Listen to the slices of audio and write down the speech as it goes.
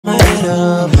it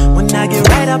up. When I get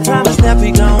right, I promise that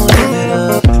we gon' live it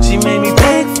up. She made me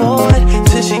beg for it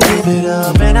till she give it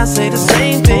up. And I say the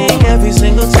same thing every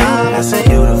single time. I say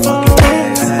you the fucking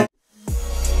best.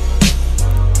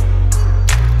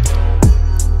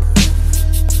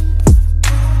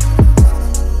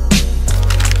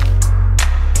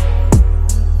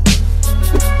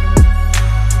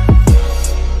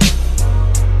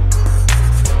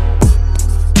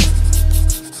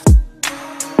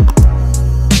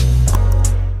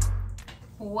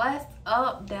 What's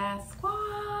up, Dash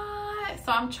Squad?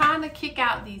 So I'm trying to kick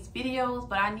out these videos,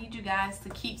 but I need you guys to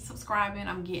keep subscribing.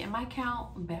 I'm getting my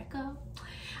count back up.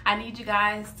 I need you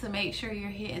guys to make sure you're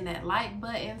hitting that like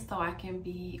button so I can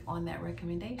be on that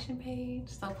recommendation page.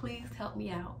 So please help me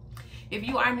out. If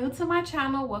you are new to my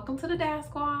channel, welcome to the Dash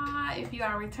Squad. If you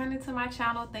are returning to my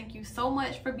channel, thank you so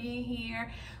much for being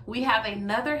here. We have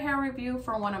another hair review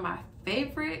from one of my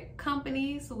favorite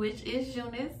companies, which is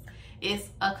Unice. It's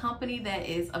a company that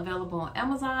is available on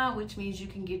Amazon, which means you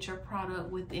can get your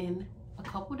product within a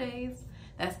couple days.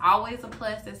 That's always a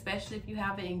plus, especially if you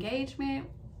have an engagement.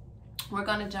 We're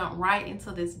gonna jump right into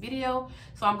this video.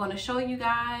 So I'm gonna show you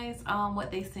guys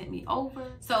what they sent me over.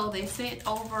 So they sent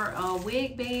over a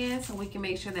wig band so we can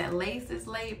make sure that lace is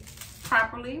laid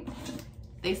properly.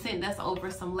 They sent us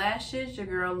over some lashes. Your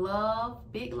girl love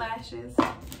big lashes.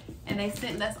 And they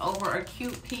sent us over a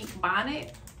cute pink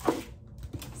bonnet.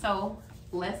 So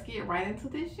let's get right into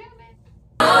this unit.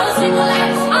 All single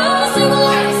lights,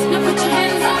 now put your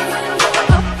hands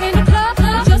up in the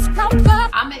club, just pop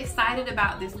up. I'm excited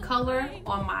about this color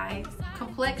on my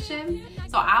complexion.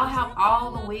 So I'll have all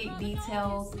the wig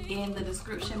details in the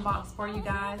description box for you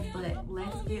guys, but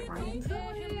let's get right into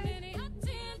it.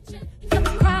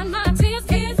 Cry my tears,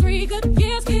 kids, 3 good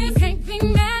years, kids can't be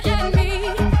mad at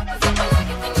me.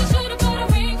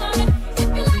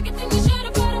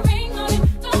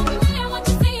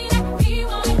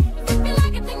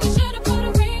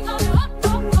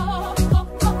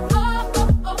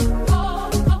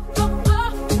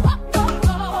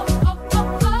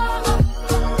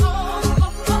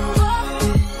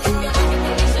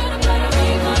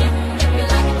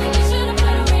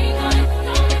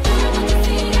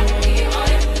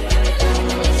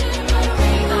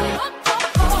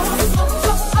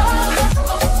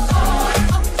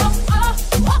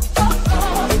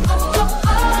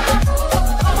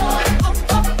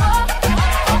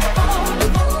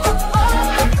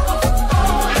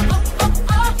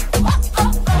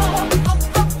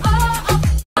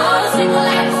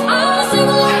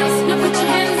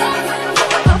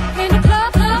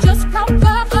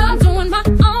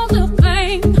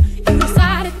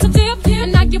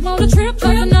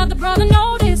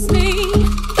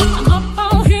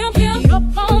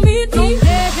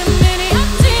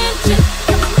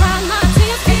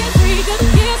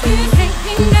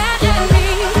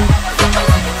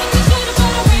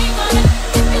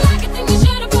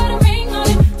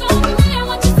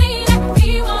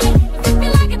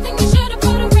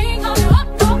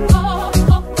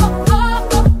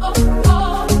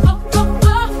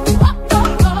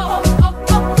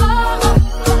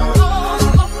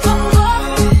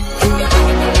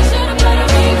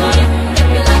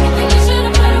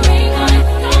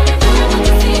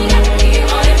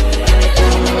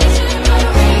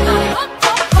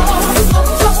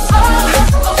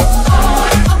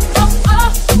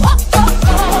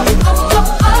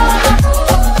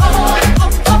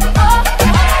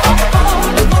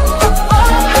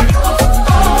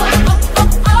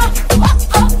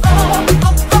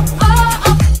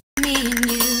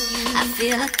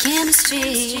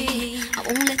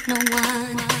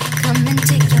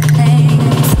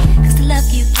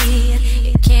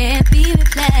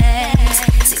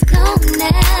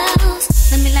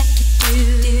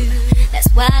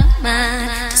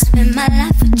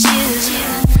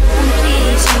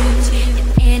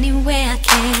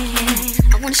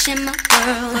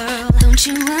 Don't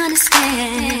you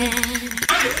understand?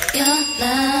 Your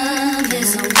love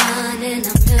is a 1 in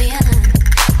a million.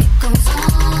 It goes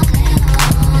on and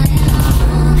on and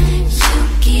on.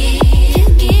 You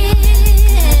give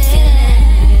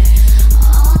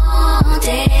all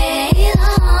day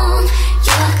long.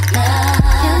 Your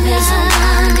love is a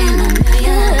 1 in a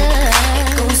million. It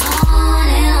goes on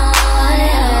and on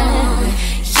and on.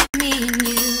 You, me and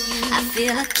you, I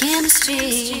feel a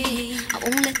chemistry. I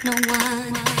won't let no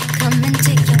one come and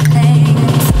take your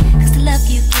place. 'Cause the love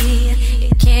you give,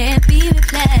 it can't be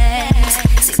replaced.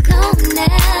 See no one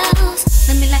else,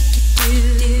 love me like you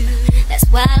do. That's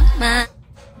why my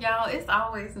y'all, it's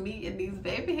always me and these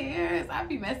baby hairs. I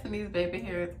be messing these baby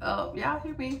hairs up. Y'all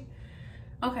hear me?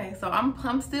 Okay, so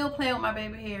I'm still playing with my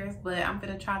baby hairs, but I'm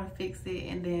gonna try to fix it,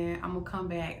 and then I'm gonna come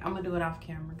back. I'm gonna do it off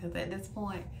camera because at this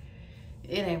point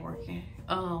it ain't working.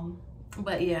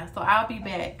 But yeah, so I'll be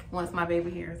back once my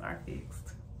baby hairs are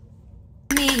fixed.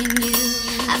 Me and you,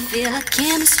 I feel a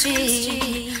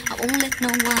chemistry. I won't let no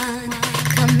one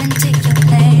come and take your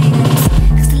place.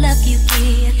 'Cause the love you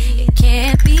give, it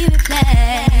can't be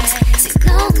replaced. See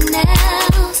no one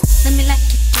else, let me like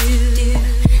you do.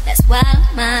 That's why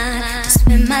I'm mine, to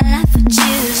spend my life with you.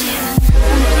 I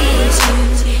wanna please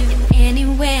you in any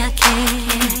way I can.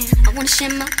 I wanna share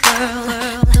my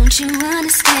world, don't you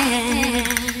understand?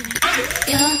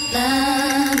 Your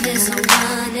love is a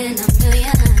one in a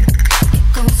million. It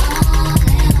goes on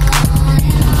and on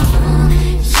and on.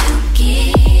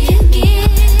 You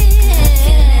give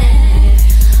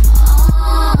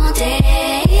all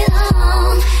day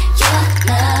long. Your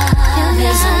love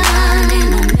is a one in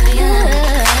a million.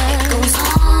 It goes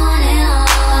on and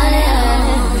on and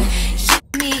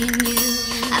on. Me and you,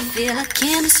 I feel a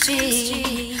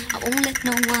chemistry. I won't let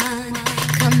no one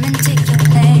come and take your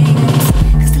place.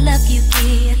 'Cause the love you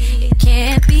give, it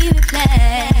can't be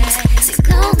replaced. See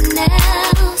no one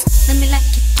else, let me like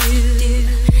you do.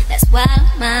 That's why I'm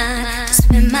mine, to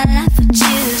spend my life with you.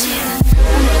 I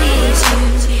wanna please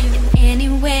you in any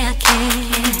way I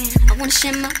can. I wanna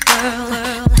share my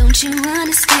world, don't you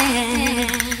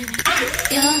understand?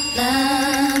 Your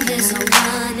love is a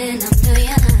one in a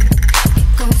million. It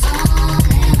goes on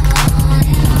and on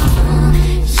and on.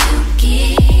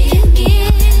 You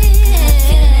give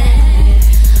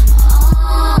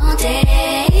all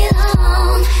day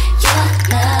long. Your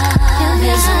love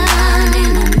is a one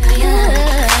in a million.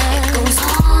 It goes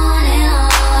on and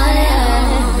on and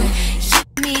on.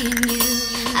 Me and you,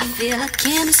 I feel a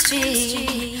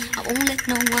chemistry. I won't let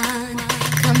no one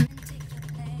come and take your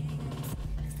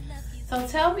place. So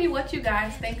tell me what you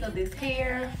guys think of this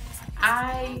hair.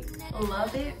 I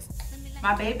love it.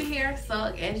 My baby hairs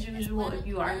suck as usual. If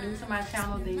you are new to my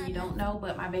channel, then you don't know,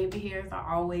 but my baby hairs are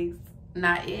always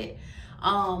not it.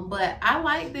 But I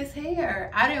like this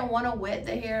hair. I didn't want to wet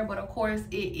the hair, but of course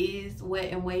it is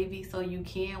wet and wavy, so you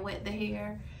can wet the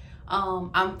hair.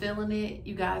 I'm feeling it.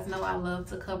 You guys know I love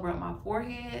to cover up my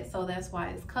forehead, so that's why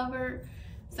it's covered.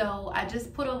 So I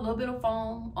just put a little bit of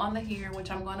foam on the hair,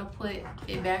 which I'm going to put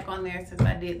it back on there since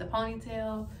I did the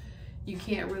ponytail. You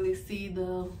can't really see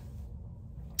the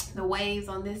waves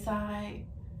on this side,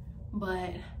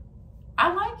 but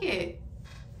I like it.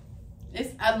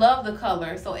 I love the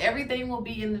color. So everything will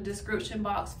be in the description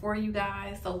box for you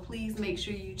guys, so please make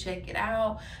sure you check it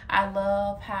out. I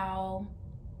love how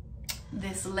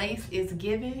this lace is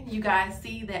given. You guys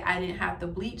see that I didn't have to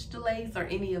bleach the lace or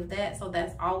any of that, so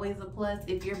that's always a plus.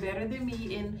 If you're better than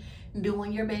me in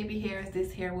doing your baby hairs,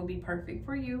 this hair will be perfect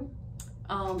for you.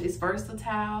 It's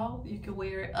versatile. You can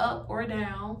wear it up or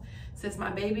down. Since my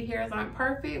baby hairs aren't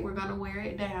perfect, we're gonna wear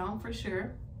it down for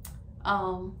sure.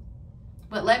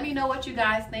 But let me know what you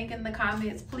guys think in the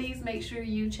comments. Please make sure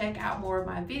you check out more of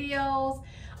my videos.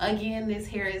 Again, this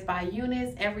hair is by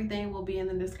Unice. Everything will be in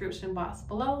the description box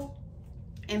below.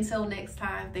 Until next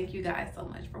time, thank you guys so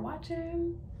much for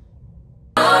watching.